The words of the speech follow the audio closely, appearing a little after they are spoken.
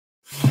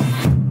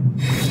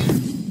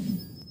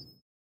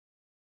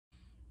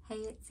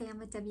Sam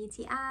with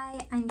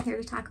WTI. I'm here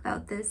to talk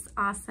about this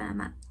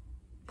awesome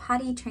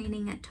potty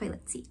training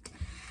toilet seat.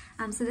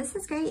 So this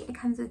is great. It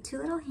comes with two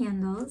little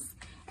handles.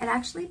 It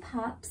actually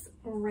pops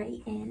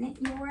right in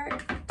your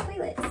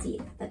toilet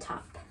seat at the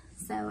top.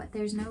 So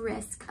there's no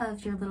risk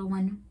of your little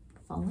one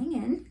falling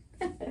in.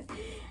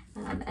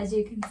 As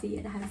you can see,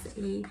 it has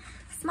a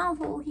small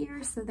hole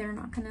here, so they're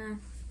not gonna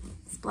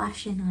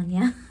splash in on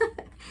you.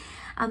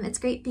 It's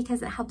great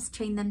because it helps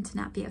train them to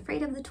not be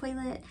afraid of the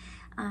toilet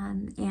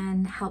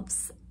and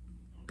helps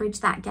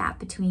bridge that gap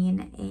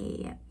between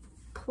a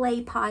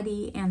play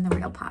potty and the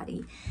real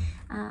potty.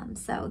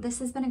 So this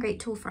has been a great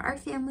tool for our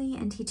family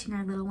and teaching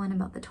our little one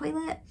about the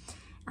toilet.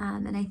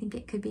 And I think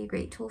it could be a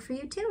great tool for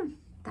you too.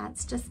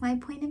 That's just my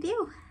point of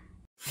view.